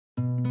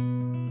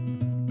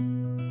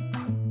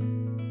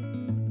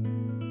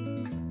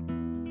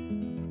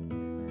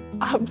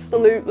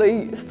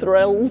Absolutely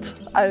thrilled,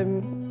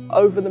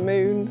 over the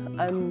moon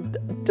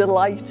and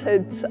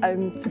delighted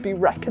to be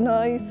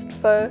recognised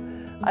for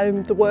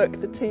the work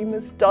the team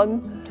has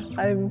done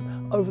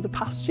over the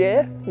past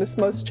year, this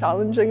most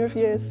challenging of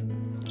years.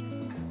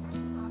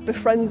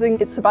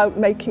 Befriending, it's about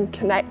making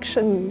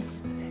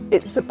connections.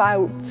 It's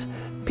about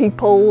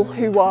people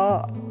who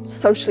are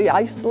socially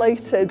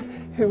isolated,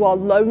 who are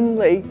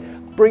lonely,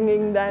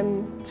 bringing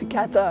them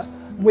together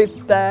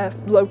with their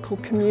local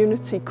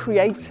community,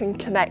 creating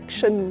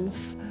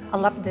connections. I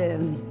love the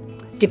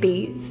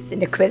debates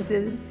and the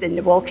quizzes and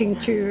the walking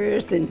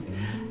tours, and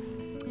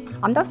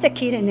I'm not so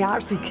keen in the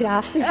arts and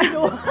crafts, as you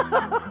know.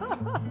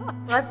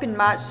 I've been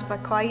matched with a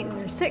client in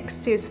her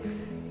 60s,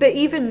 but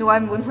even though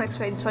I'm only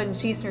 21 and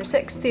she's in her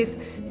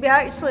 60s, we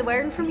actually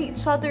learn from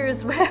each other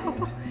as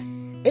well.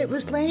 It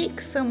was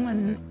like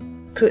someone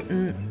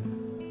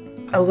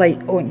putting a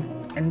light on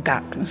in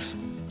darkness.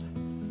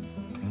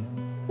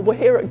 We're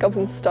here at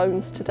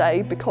Govenstones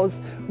today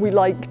because we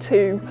like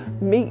to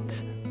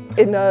meet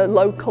in a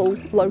local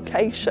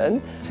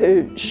location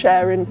to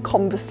share in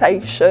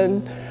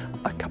conversation,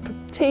 a cup of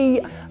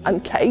tea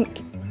and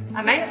cake.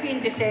 I might be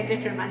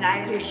descended from an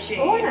Irish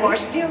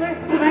horse dealer.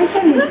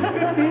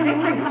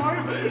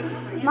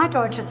 My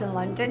daughter's in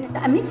London.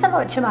 It means a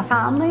lot to my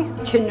family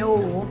to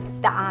know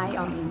that I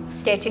am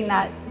getting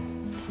that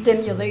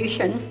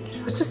stimulation.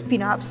 It's just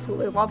been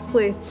absolutely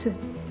lovely to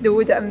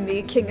know that I'm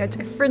making a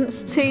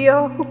difference to you.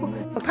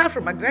 Apart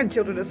from my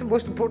grandchildren, it's the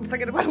most important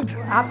thing in the world.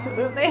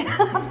 Absolutely,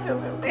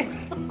 absolutely.